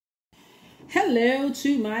Hello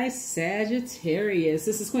to my Sagittarius.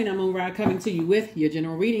 This is Queen Amun Ra coming to you with your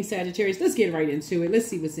general reading, Sagittarius. Let's get right into it. Let's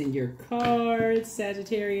see what's in your cards,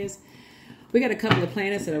 Sagittarius. We got a couple of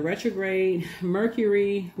planets that are retrograde.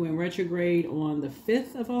 Mercury went retrograde on the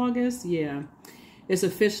 5th of August. Yeah, it's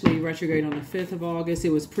officially retrograde on the 5th of August. It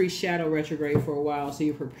was pre-shadow retrograde for a while, so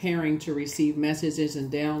you're preparing to receive messages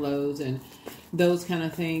and downloads and those kind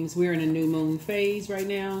of things. We're in a new moon phase right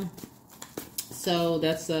now. So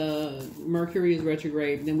that's Mercury is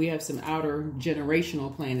retrograde. Then we have some outer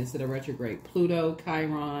generational planets that are retrograde. Pluto,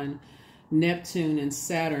 Chiron, Neptune, and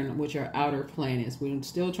Saturn, which are outer planets. We're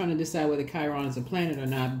still trying to decide whether Chiron is a planet or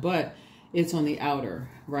not, but it's on the outer,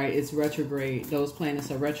 right? It's retrograde. Those planets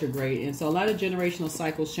are retrograde. And so a lot of generational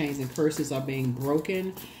cycles change and curses are being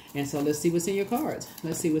broken. And so let's see what's in your cards.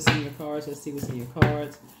 Let's see what's in your cards. Let's see what's in your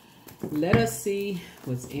cards. Let us see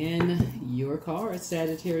what's in your cards,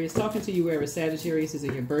 Sagittarius. Talking to you wherever Sagittarius is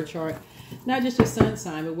in your birth chart. Not just your sun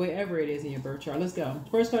sign, but wherever it is in your birth chart. Let's go.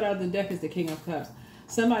 First card out of the deck is the King of Cups.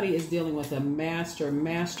 Somebody is dealing with a master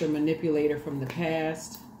manipulator from the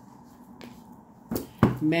past.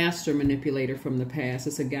 Master manipulator from the past.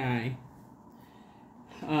 It's a guy.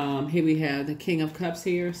 Here we have the King of Cups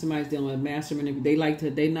here. Somebody's dealing with a master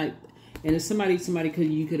manipulator. And it's somebody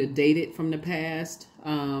you could have dated from the past.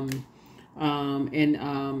 And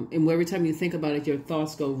every time you think about it, your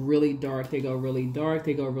thoughts go really dark. They go really dark.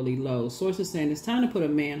 They go really low. Source is saying it's time to put a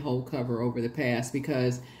manhole cover over the past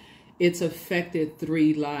because it's affected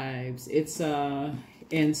 3 lives.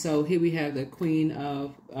 And so here we have the Queen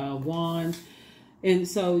of Wands. And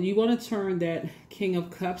so you want to turn that King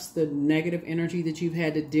of Cups, the negative energy that you've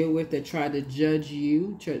had to deal with that tried to judge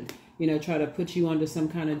you, try to put you under some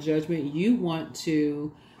kind of judgment. You want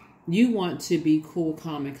to be cool,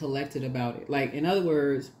 calm, and collected about it. Like, in other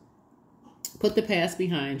words, put the past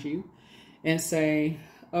behind you and say,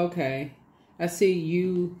 okay, I see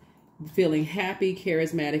you feeling happy,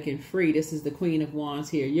 charismatic, and free. This is the Queen of Wands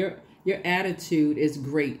here. Your attitude is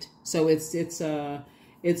great. So it's a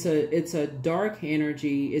dark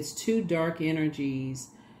energy. It's 2 dark energies.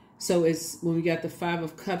 So it's when we got the 5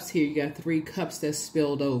 of Cups here, you got 3 cups that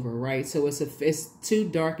spilled over, right? So it's 2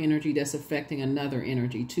 dark energy that's affecting another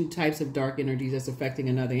energy, 2 types of dark energies that's affecting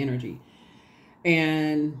another energy,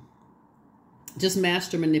 and just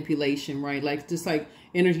master manipulation, right? Just like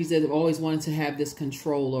energies that have always wanted to have this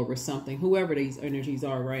control over something, whoever these energies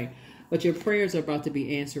are, right? But your prayers are about to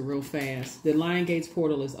be answered real fast. The Lion Gates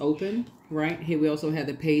portal is open, right? Here we also have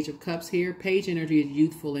the Page of Cups here. Page energy is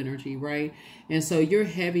youthful energy, right? And so you're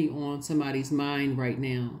heavy on somebody's mind right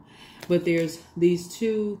now. But there's these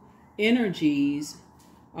 2 energies,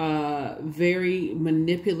 very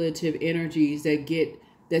manipulative energies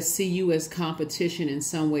that see you as competition in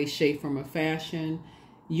some way, shape, form, or fashion.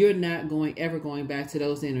 You're not ever going back to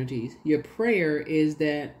those energies. Your prayer is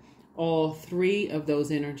that all 3 of those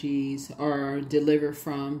energies are delivered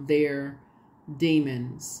from their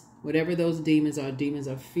demons. Whatever those demons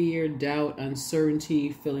are fear, doubt, uncertainty,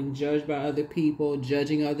 feeling judged by other people,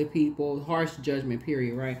 judging other people, harsh judgment,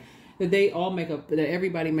 period, right? That they all that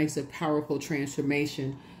everybody makes a powerful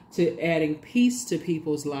transformation to adding peace to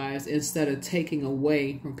people's lives instead of taking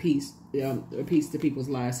away from peace to people's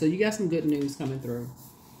lives. So you got some good news coming through.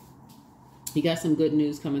 You got some good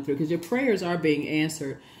news coming through because your prayers are being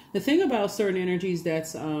answered. The thing about certain energies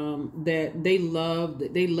that they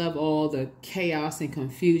love all the chaos and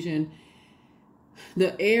confusion.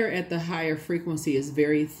 The air at the higher frequency is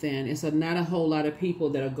very thin. It's not a whole lot of people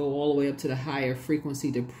that'll go all the way up to the higher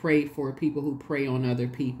frequency to pray for people who prey on other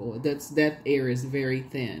people. That air is very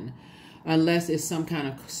thin. Unless it's some kind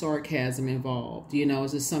of sarcasm involved,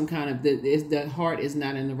 it's just some kind of the heart is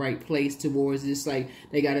not in the right place towards just like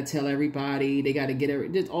they got to tell everybody, they got to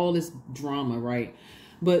get all this drama, right?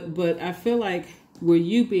 But I feel like with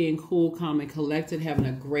you being cool, calm, and collected, having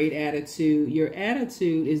a great attitude, your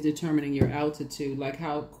attitude is determining your altitude, like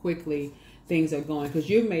how quickly things are going, because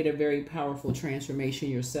you've made a very powerful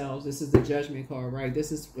transformation yourselves. This is the Judgment card, right?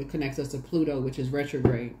 It connects us to Pluto, which is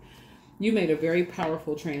retrograde. You made a very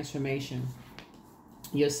powerful transformation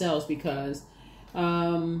yourselves because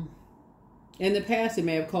in the past it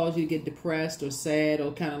may have caused you to get depressed or sad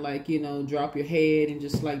or kind of like, drop your head and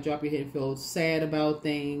just like drop your head and feel sad about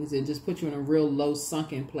things and just put you in a real low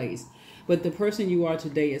sunken place. But the person you are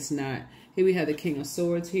today is not. Here we have the King of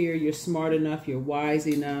Swords here. You're smart enough, you're wise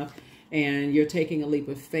enough, and you're taking a leap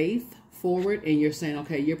of faith forward and you're saying,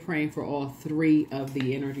 okay, you're praying for all 3 of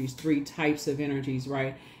the energies, 3 types of energies,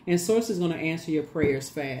 right? And Source is going to answer your prayers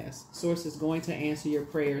fast. Source is going to answer your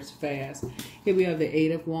prayers fast. Here we have the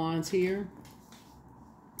 8 of Wands here.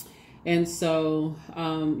 And so,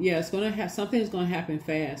 yeah, it's going to have, something's going to happen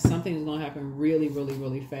fast. Something's going to happen really, really,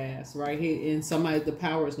 really fast, right? And somebody, the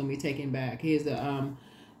power is going to be taken back. Here's the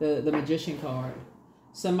Magician card.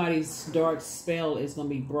 Somebody's dark spell is going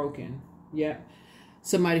to be broken. Yep.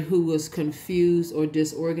 Somebody who was confused or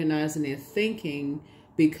disorganized in their thinking,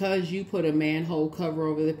 because you put a manhole cover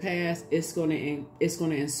over the past, it's going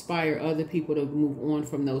to inspire other people to move on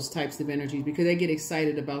from those types of energies, because they get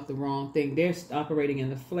excited about the wrong thing. They're operating in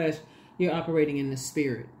the flesh. You're operating in the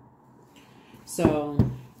spirit. So,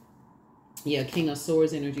 yeah, King of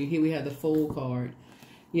Swords energy. Here we have the Fool card.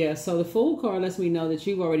 Yeah, so the Fool card lets me know that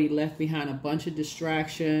you've already left behind a bunch of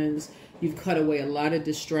distractions. You've cut away a lot of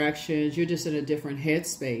distractions. You're just in a different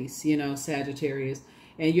headspace, you know, Sagittarius.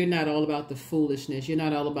 And you're not all about the foolishness. You're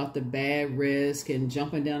not all about the bad risk and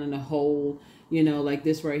jumping down in a hole, you know, like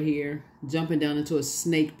this right here. Jumping down into a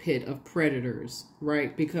snake pit of predators,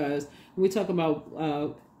 right? Because when we talk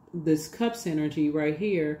about this Cups energy right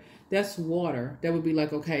here, that's water. That would be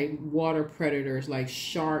like, okay, water predators like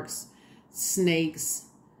sharks, snakes,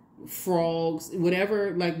 frogs,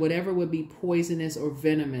 whatever would be poisonous or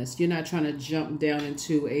venomous. You're not trying to jump down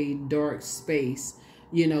into a dark space,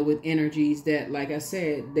 you know, with energies that, like I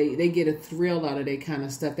said, they get a thrill out of that kind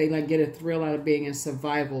of stuff. They like get a thrill out of being in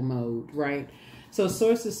survival mode, right? So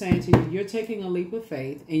Source is saying to you, you're taking a leap of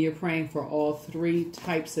faith and you're praying for all three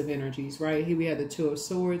types of energies, right? Here we have the Two of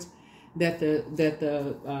Swords, that the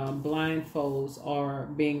blindfolds are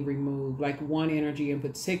being removed. Like one energy in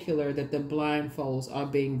particular, that the blindfolds are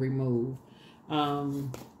being removed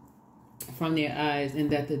from their eyes, and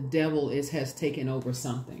that the devil has taken over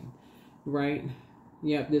something, right?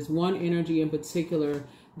 Yep, there's one energy in particular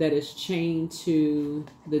that is chained to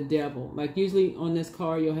the devil. Like usually on this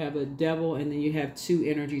card, you'll have a devil, and then you have two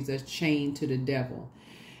energies that's chained to the devil.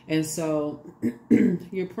 And so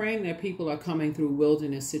you're praying that people are coming through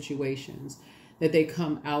wilderness situations, that they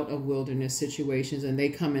come out of wilderness situations and they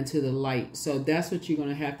come into the light. So that's what you're going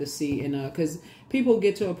to have to see. Because people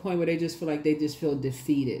get to a point where they just feel like they just feel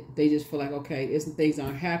defeated. They just feel like, okay, things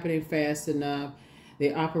aren't happening fast enough.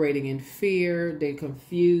 They're operating in fear. They're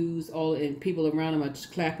confused. And people around them are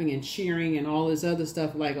just clapping and cheering and all this other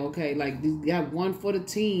stuff. Like, okay, like you got one for the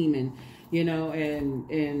team, and you know,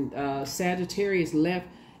 and Sagittarius left,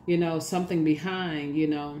 you know, something behind, you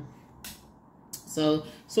know. So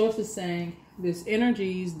Source is saying there's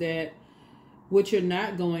energies that what you're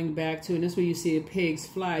not going back to, and this is where you see the pigs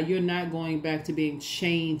fly, you're not going back to being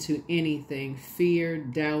chained to anything. Fear,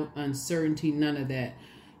 doubt, uncertainty, none of that.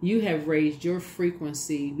 You have raised your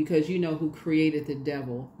frequency because you know who created the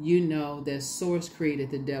devil. You know that Source created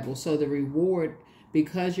the devil. So the reward,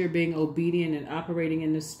 because you're being obedient and operating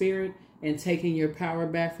in the spirit and taking your power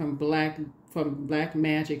back from black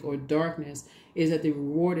magic or darkness, is that the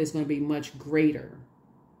reward is going to be much greater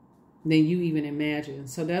than you even imagine.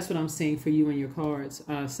 So that's what I'm seeing for you in your cards,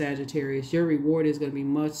 Sagittarius. Your reward is going to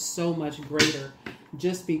be so much greater,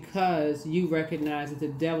 just because you recognize that the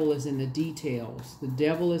devil is in the details. The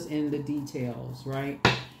devil is in the details, right?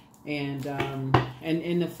 And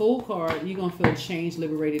in the Fool card, you're going to feel changed,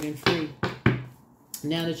 liberated, and free.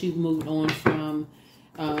 Now that you've moved on from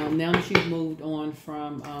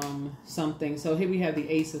something. So here we have the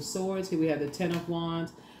Ace of Swords. Here we have the Ten of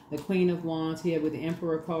Wands, the Queen of Wands. Here with the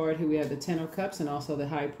Emperor card. Here we have the Ten of Cups, and also the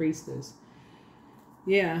High Priestess.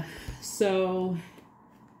 Yeah. So,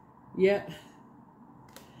 yep.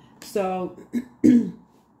 So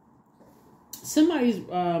somebody's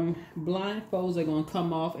blindfolds are going to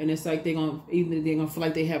come off, and it's like they're going to feel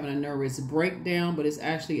like they're having a nervous breakdown, but it's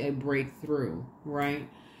actually a breakthrough, right?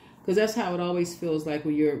 Because that's how it always feels like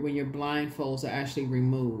when your blindfolds are actually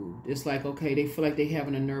removed. It's like, okay, they feel like they're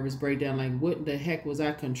having a nervous breakdown. Like, what the heck was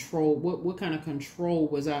I controlled? What kind of control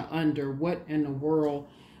was I under? What in the world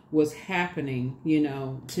was happening, you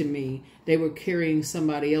know, to me? They were carrying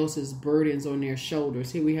somebody else's burdens on their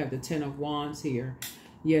shoulders. Here we have the Ten of Wands here.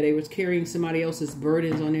 Yeah, they were carrying somebody else's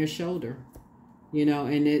burdens on their shoulder, you know,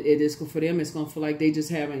 and it is for them. It's going to feel like they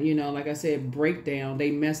just haven't, you know, like I said, breakdown.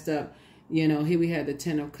 They messed up. You know, here we have the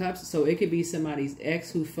Ten of Cups. So it could be somebody's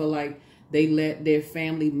ex who feel like they let their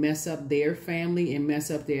family mess up their family and mess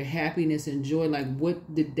up their happiness and joy. Like,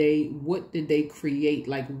 what did they create?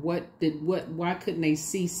 Like, why couldn't they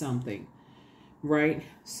see something? Right?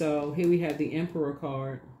 So here we have the Emperor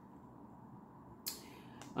card.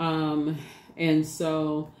 And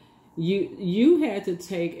so you had to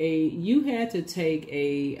take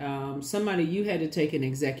an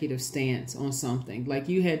executive stance on something. Like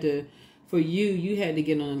you had to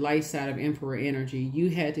get on the light side of Emperor energy. You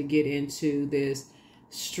had to get into this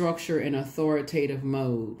structure and authoritative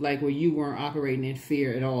mode, like where you weren't operating in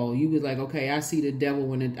fear at all. You was like, okay, I see the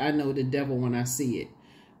devil I know the devil when I see it,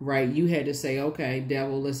 right? You had to say, okay,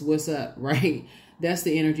 devil, what's up, right? That's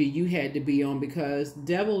the energy you had to be on, because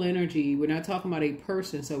devil energy, we're not talking about a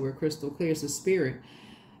person, so we're crystal clear, it's a spirit.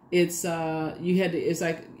 It's it's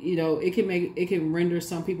like, you know, it can render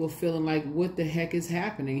some people feeling like, what the heck is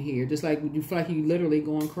happening here? Just like you feel like you literally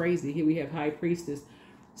going crazy. Here we have High Priestess.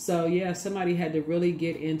 So yeah, somebody had to really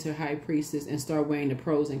get into High Priestess and start weighing the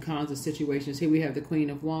pros and cons of situations. Here we have the Queen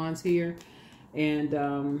of Wands here.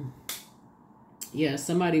 And yeah,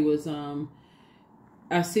 somebody was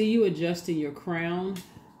I see you adjusting your crown.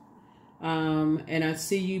 And I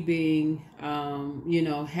see you being you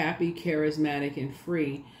know, happy, charismatic, and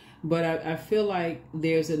free. But I feel like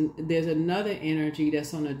there's another energy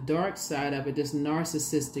that's on the dark side of it, this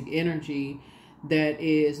narcissistic energy that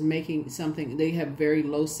is making something. They have very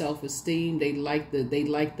low self-esteem. They like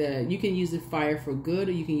the you can use the fire for good,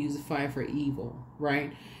 or you can use the fire for evil,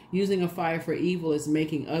 right? Using a fire for evil is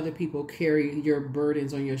making other people carry your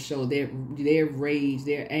burdens on your shoulder, their rage,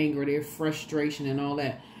 their anger, their frustration, and all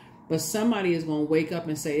that. But somebody is going to wake up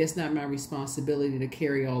and say, it's not my responsibility to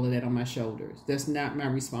carry all of that on my shoulders. That's not my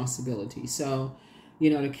responsibility. So, you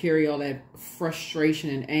know, to carry all that frustration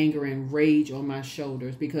and anger and rage on my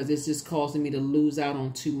shoulders, because it's just causing me to lose out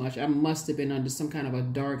on too much. I must have been under some kind of a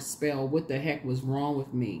dark spell. What the heck was wrong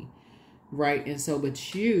with me? Right? And so,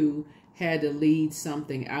 but you had to lead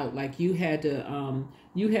something out. Like you had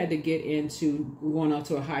to get into going up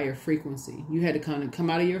to a higher frequency. You had to kind of come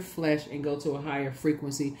out of your flesh and go to a higher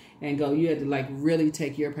frequency and go. You had to like really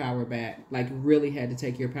take your power back. Like really had to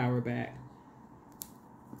take your power back.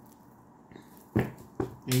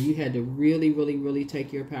 And you had to really, really, really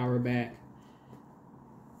take your power back.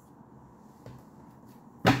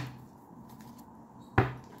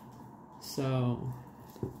 So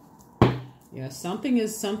yeah, something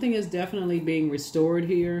is definitely being restored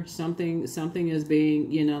here. Something is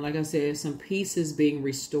being, you know, like I said, some peace is being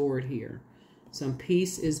restored here. Some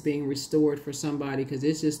peace is being restored for somebody, because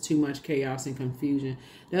it's just too much chaos and confusion.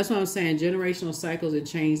 That's what I'm saying. Generational cycles and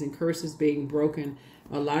chains and curses being broken.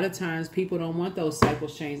 A lot of times people don't want those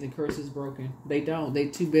cycles, chains, and curses broken. They don't. They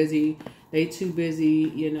too busy,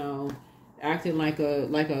 you know, acting like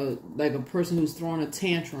a person who's throwing a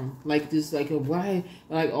tantrum, like this, like why,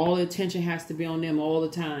 like all the attention has to be on them all the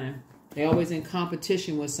time. They always in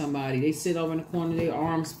competition with somebody. They sit over in the corner, their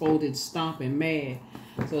arms folded, stomping, mad.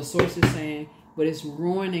 So source is saying, but it's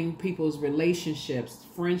ruining people's relationships,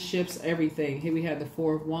 friendships, everything. Here we have the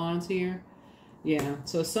Four of Wands here. Yeah.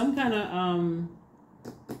 So some kind of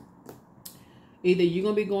either you're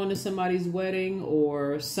going to be going to somebody's wedding,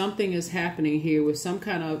 or something is happening here with some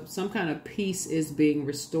kind of peace is being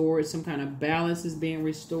restored. Some kind of balance is being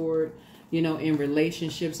restored, you know, in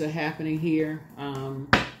relationships are happening here.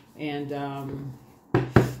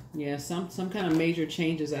 Yeah, some kind of major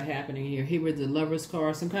changes are happening here. Here with the Lover's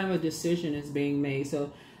card, some kind of a decision is being made.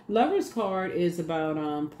 So Lover's card is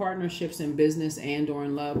about partnerships in business and or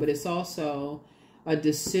in love, but it's also a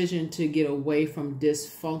decision to get away from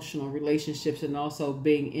dysfunctional relationships, and also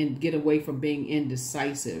get away from being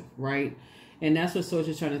indecisive, right? And that's what Source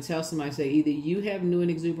is trying to tell somebody. Say either you have new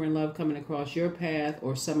and exuberant love coming across your path,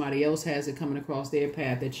 or somebody else has it coming across their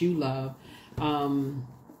path that you love, and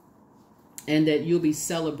that you'll be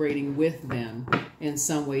celebrating with them in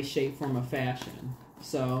some way, shape, form, or fashion.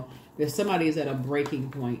 So there's somebody is at a breaking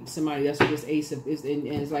point. Somebody, that's what this ace of is, and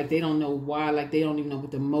it's like they don't know why, like they don't even know what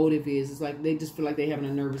the motive is. It's like they just feel like they're having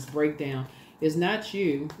a nervous breakdown. It's not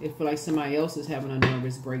you. It feel like somebody else is having a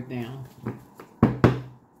nervous breakdown,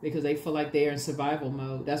 because they feel like they're in survival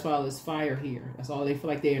mode. That's why all this fire here. That's all, they feel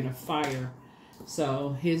like they're in a fire.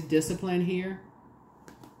 So his discipline here.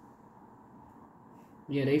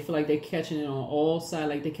 Yeah, they feel like they're catching it on all sides.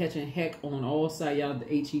 Like they're catching heck on all sides. Y'all, the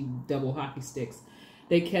HE double hockey sticks.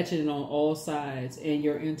 They catching it on all sides, and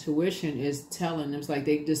your intuition is telling them. It's like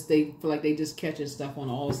they feel like they just catching stuff on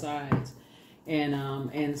all sides,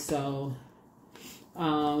 and so,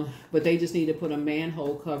 but they just need to put a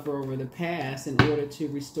manhole cover over the past in order to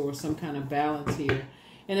restore some kind of balance here.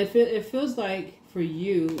 And it feels like for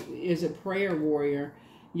you as a prayer warrior,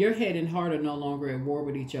 your head and heart are no longer at war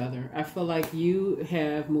with each other. I feel like you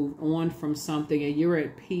have moved on from something, and you're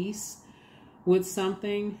at peace with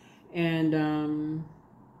something, and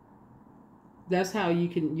that's how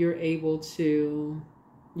you're able to,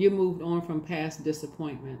 you moved on from past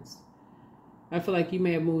disappointments. I feel like you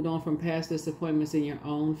may have moved on from past disappointments in your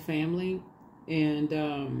own family, and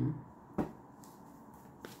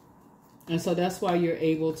so that's why you're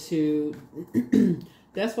able to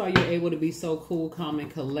That's why you're able to be so cool, calm,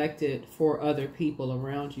 and collected for other people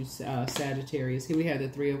around you, Sagittarius. Here we have the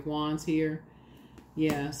Three of Wands here.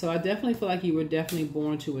 Yeah, so I definitely feel like you were definitely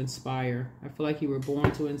born to inspire. I feel like you were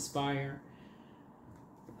born to inspire.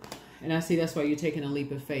 And I see that's why you're taking a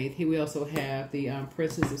leap of faith. Here we also have the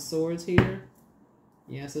Princess of Swords here.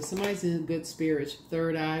 Yeah, so somebody's in good spirits.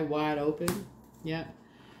 Third eye wide open. Yeah.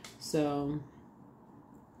 So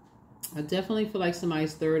I definitely feel like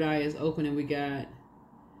somebody's third eye is open, and we got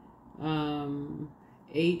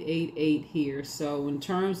 888 here. So in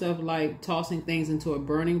terms of like tossing things into a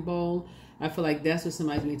burning bowl, I feel like that's what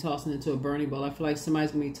somebody's gonna be tossing into a burning bowl. I feel like somebody's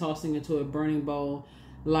gonna be tossing into a burning bowl,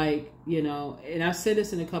 like, you know, and I've said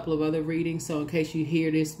this in a couple of other readings, so in case you hear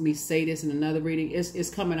this, me say this in another reading, it's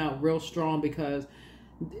coming out real strong, because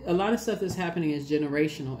a lot of stuff that's happening is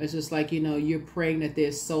generational. It's just like, you know, you're praying that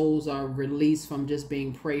their souls are released from just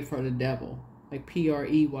being prey for the devil, like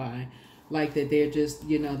P-R-E-Y, like that they're just,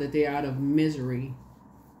 you know, that they're out of misery,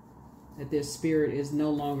 that their spirit is no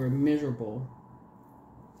longer miserable.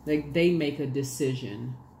 Like they make a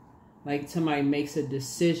decision, like somebody makes a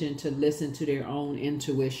decision to listen to their own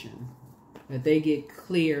intuition, that they get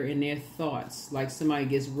clear in their thoughts, like somebody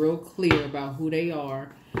gets real clear about who they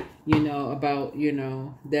are, you know, about, you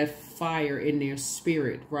know, that fire in their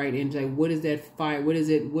spirit, right? And like, what is that fire? What is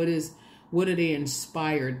it? What are they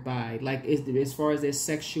inspired by? Like, as far as their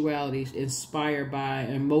sexuality, inspired by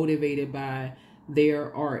and motivated by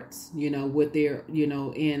their arts, you know, what they're, you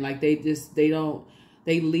know, in, like they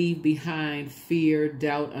leave behind fear,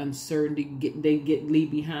 doubt, uncertainty.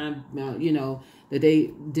 Leave behind, you know, that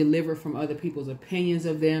they deliver from other people's opinions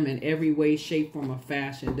of them in every way, shape, form, or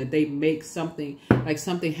fashion. That they make something, like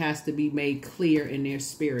something has to be made clear in their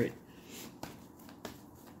spirit.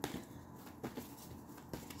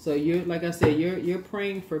 So you're, like I said, you're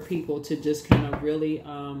praying for people to just kind of really,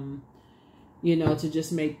 you know, to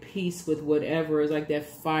just make peace with whatever is like that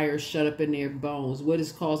fire shut up in their bones. What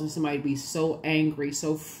is causing somebody to be so angry,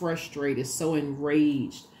 so frustrated, so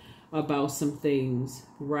enraged about some things,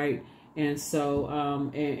 right? And so,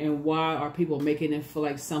 and why are people making it feel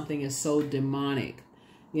like something is so demonic,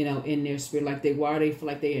 you know, in their spirit? Like why do they feel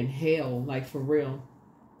like they're in hell, like for real?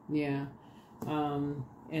 Yeah.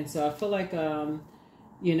 And so I feel like,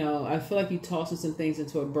 you know, I feel like you're tossing some things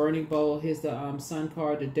into a burning bowl. Here's the Sun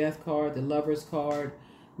card, the Death card, the Lovers card,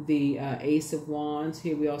 the Ace of Wands.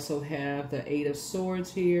 Here we also have the Eight of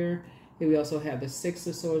Swords here. Here we also have the Six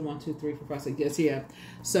of Swords. 1, 2, 3, 4, 5, 6. Yes, yeah.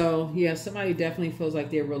 So, yeah, somebody definitely feels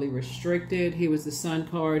like they're really restricted. Here was the Sun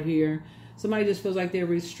card here. Somebody just feels like they're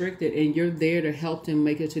restricted, and you're there to help them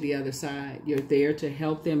make it to the other side. You're there to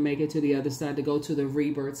help them make it to the other side, to go to the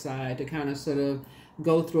rebirth side, to kind of sort of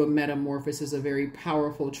go through a metamorphosis, a very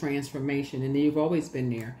powerful transformation. And you've always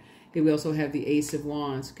been there. Here we also have the Ace of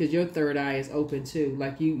Wands, because your third eye is open too.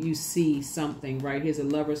 Like you see something, right? Here's a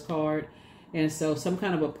Lover's card. And so some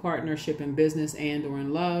kind of a partnership in business and or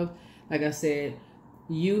in love. Like I said,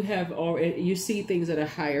 you see things at a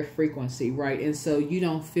higher frequency, right? And so you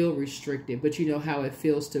don't feel restricted, but you know how it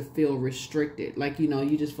feels to feel restricted. Like, you know,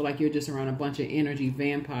 you just feel like you're just around a bunch of energy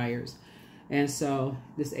vampires. And so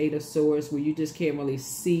this Eight of Swords, where you just can't really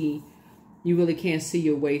see, you really can't see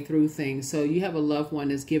your way through things. So you have a loved one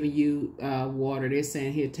that's giving you water. They're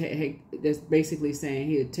saying here, that's basically saying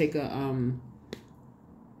here, take a,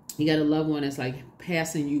 you got a loved one that's like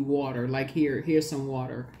passing you water. Like here's some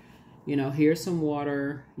water, you know, here's some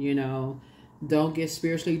water, you know, don't get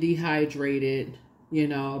spiritually dehydrated, you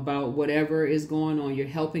know, about whatever is going on. You're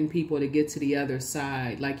helping people to get to the other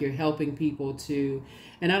side. Like you're helping people to,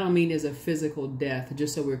 and I don't mean there's a physical death,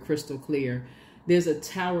 just so we're crystal clear. There's a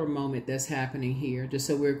tower moment that's happening here, just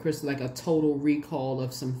so we're crystal, like a total recall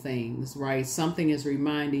of some things, right? Something is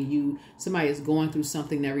reminding you, somebody is going through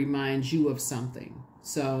something that reminds you of something.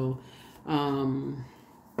 So, and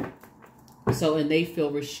they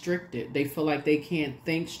feel restricted. They feel like they can't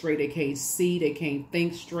think straight. They can't see. They can't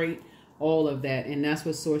think straight. All of that. And that's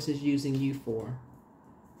what Source is using you for.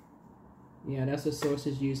 Yeah, that's what Source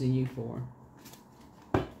is using you for.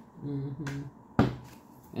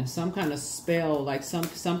 And some kind of spell, like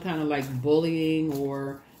some kind of like bullying,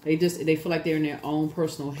 or they feel like they're in their own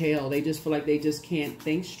personal hell. They just feel like they just can't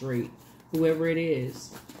think straight. Whoever it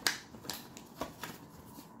is.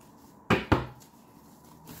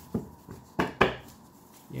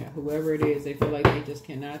 Yeah, whoever it is, they feel like they just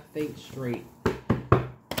cannot think straight.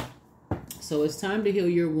 So it's time to heal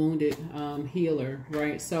your wounded healer,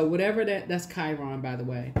 right? So whatever that's Chiron, by the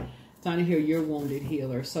way. It's time to heal your wounded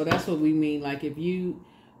healer. So that's what we mean. Like if you,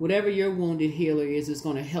 whatever your wounded healer is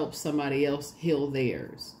going to help somebody else heal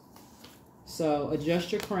theirs. So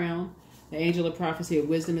adjust your crown. The angel of prophecy of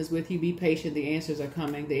wisdom is with you. Be patient. The answers are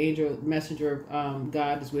coming. The angel messenger of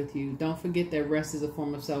God is with you. Don't forget that rest is a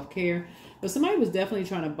form of self-care. But somebody was definitely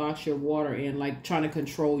trying to box your water in, like trying to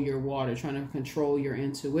control your water, trying to control your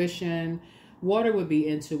intuition. Water would be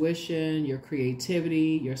intuition, your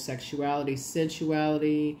creativity, your sexuality,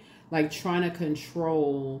 sensuality, like trying to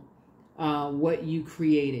control what you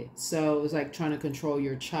created. So it's like trying to control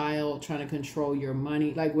your child, trying to control your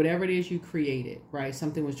money, like whatever it is you created, right?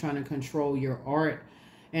 Something was trying to control your art.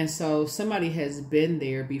 And so somebody has been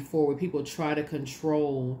there before where people try to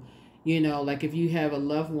control, you know, like if you have a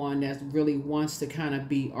loved one that really wants to kind of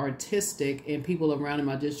be artistic and people around them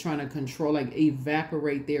are just trying to control, like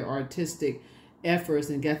evaporate their artistic efforts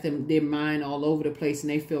and get them their mind all over the place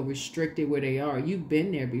and they feel restricted where they are. You've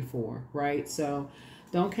been there before, right? So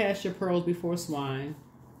don't cast your pearls before swine.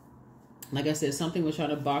 Like I said, something was trying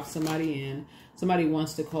to box somebody in. Somebody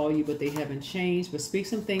wants to call you, but they haven't changed. But speak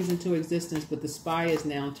some things into existence, but the spy is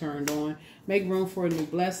now turned on. Make room for a new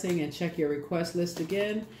blessing and check your request list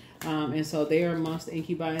again. And so they are amongst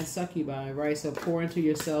incubi and succubi, right? So pour into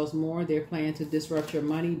yourselves more. They're planning to disrupt your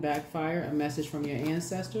money, backfire, a message from your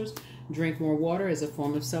ancestors. Drink more water as a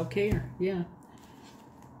form of self-care. Yeah.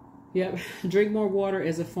 Yep. Drink more water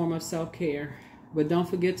as a form of self-care. But don't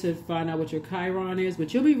forget to find out what your Chiron is.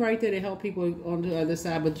 But you'll be right there to help people on the other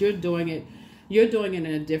side. But you're doing it in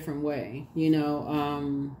a different way. You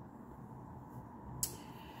know,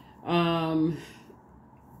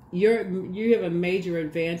 you have a major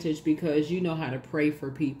advantage because you know how to pray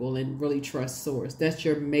for people and really trust source. That's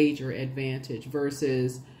your major advantage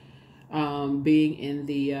versus being in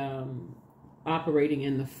the operating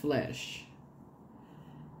in the flesh.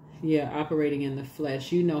 Yeah, operating in the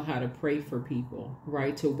flesh. You know how to pray for people,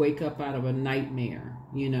 right? To wake up out of a nightmare,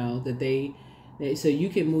 you know, that they so you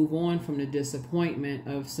can move on from the disappointment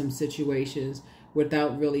of some situations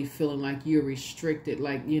without really feeling like you're restricted.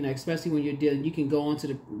 Like, you know, especially when you're dealing, you can go on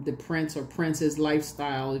to the prince or princess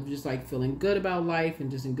lifestyle of just like feeling good about life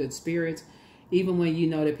and just in good spirits. Even when you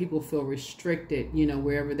know that people feel restricted, you know,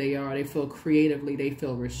 wherever they are, they feel creatively, they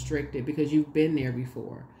feel restricted because you've been there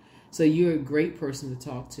before. So you're a great person to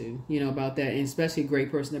talk to, you know, about that, and especially a great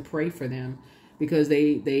person to pray for them because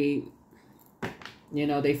they you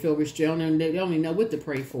know, they feel restricted. They don't even know what to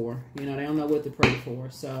pray for. You know, they don't know what to pray for.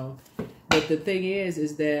 So, but the thing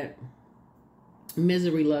is that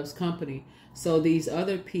misery loves company. So these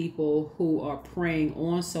other people who are preying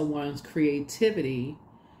on someone's creativity,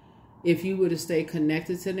 if you were to stay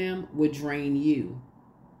connected to them, would drain you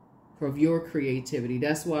of your creativity.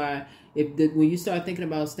 That's why when you start thinking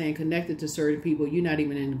about staying connected to certain people, you're not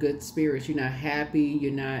even in good spirits. You're not happy.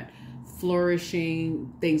 You're not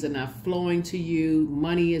flourishing. Things are not flowing to you.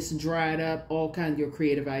 Money is dried up. All kinds of your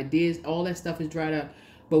creative ideas, all that stuff is dried up.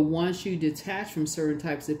 But once you detach from certain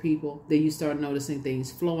types of people, then you start noticing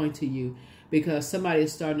things flowing to you because somebody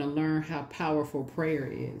is starting to learn how powerful prayer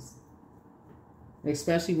is.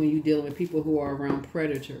 Especially when you're dealing with people who are around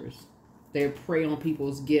predators. They prey on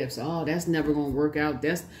people's gifts. Oh, that's never going to work out.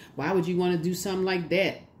 Why would you want to do something like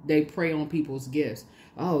that? They prey on people's gifts.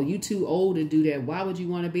 Oh, you too old to do that. Why would you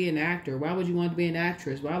want to be an actor? Why would you want to be an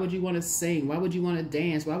actress? Why would you want to sing? Why would you want to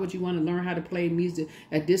dance? Why would you want to learn how to play music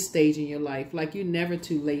at this stage in your life? Like, you're never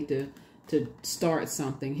too late to start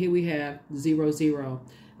something. Here we have 00.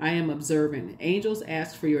 I am observant. Angels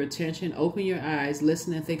ask for your attention. Open your eyes,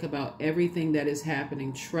 listen and think about everything that is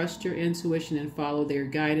happening. Trust your intuition and follow their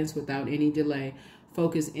guidance without any delay.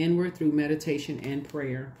 Focus inward through meditation and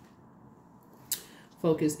prayer.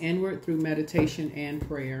 Focus inward through meditation and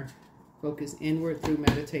prayer. Focus inward through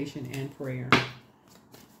meditation and prayer.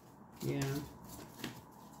 Yeah.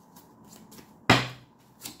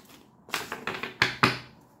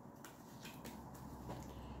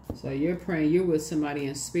 So you're praying, you're with somebody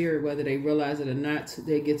in spirit, whether they realize it or not,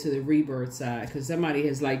 they get to the rebirth side. Because somebody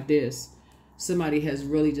has like this. Somebody has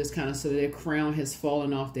really just kind of, so their crown has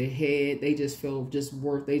fallen off their head. They just feel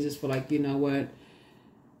they just feel like, you know what?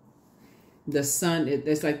 The sun,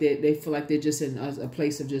 it's like they feel like they're just in a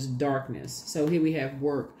place of just darkness. So here we have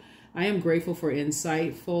work. I am grateful for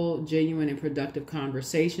insightful, genuine, and productive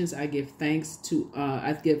conversations. I give thanks to,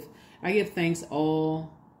 I give thanks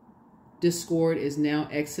all discord is now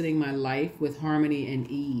exiting my life with harmony and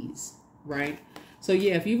ease, right? So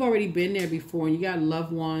yeah, if you've already been there before and you got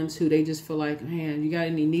loved ones who they just feel like, man, you got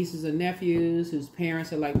any nieces or nephews whose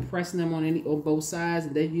parents are like pressing them on both sides,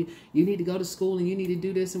 and then you need to go to school and you need to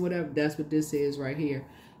do this and whatever. That's what this is right here.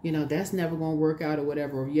 You know, that's never going to work out or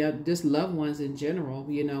whatever. Yeah, just loved ones in general,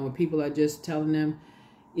 you know, when people are just telling them,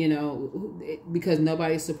 you know, because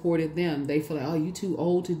nobody supported them. They feel like, oh, you too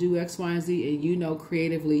old to do X, Y, and Z. And you know,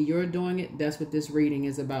 creatively you're doing it. That's what this reading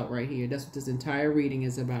is about right here. That's what this entire reading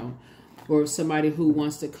is about. Or somebody who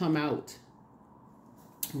wants to come out,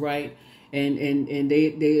 right? And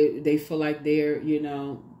they feel like they're, you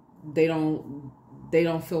know, they don't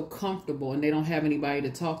feel comfortable and they don't have anybody to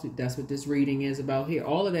talk to. That's what this reading is about here.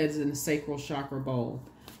 All of that is in the sacral chakra bowl.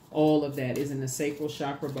 All of that is in the sacral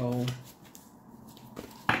chakra bowl.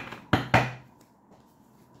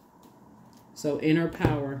 So inner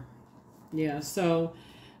power. Yeah, so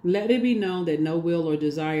let it be known that no will or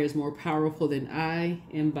desire is more powerful than I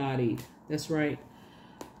embodied. That's right.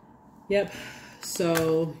 Yep.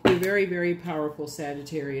 So you're very, very powerful,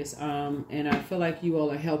 Sagittarius. And I feel like you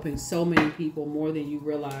all are helping so many people more than you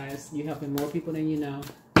realize. You're helping more people than you know,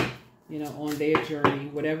 on their journey,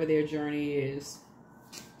 whatever their journey is.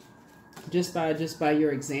 Just by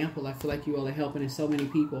your example, I feel like you all are helping so many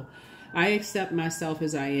people. I accept myself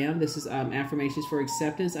as I am. This is affirmations for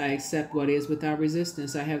acceptance. I accept what is without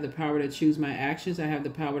resistance. I have the power to choose my actions. I have the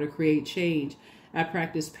power to create change. I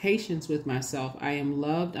practice patience with myself. I am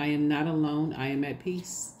loved. I am not alone. I am at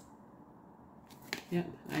peace. Yep,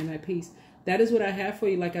 I am at peace. That is what I have for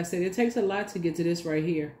you. Like I said, it takes a lot to get to this right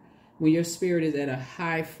here. When your spirit is at a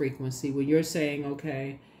high frequency, when you're saying,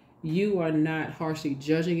 okay, you are not harshly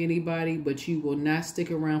judging anybody, but you will not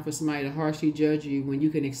stick around for somebody to harshly judge you when you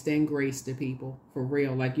can extend grace to people for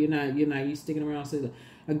real. Like you sticking around. So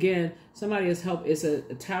again, somebody has helped. It's a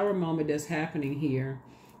tower moment that's happening here.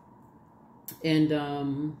 And,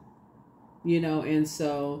 and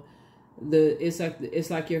so it's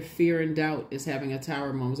like your fear and doubt is having a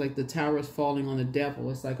tower moment. It's like the tower is falling on the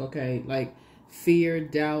devil. It's like, okay, like fear,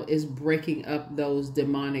 doubt is breaking up those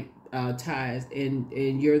demonic ties,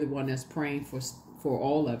 and you're the one that's praying for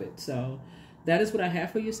all of it. So that is what I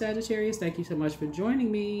have for you, Sagittarius. Thank you so much for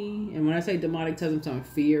joining me. And when I say demonic ties, I'm talking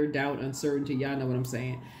fear, doubt, uncertainty. Y'all know what I'm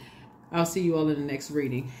saying. I'll see you all in the next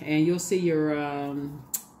reading, and you'll see your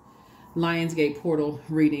Lionsgate portal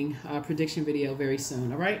reading prediction video very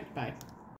soon. All right, bye.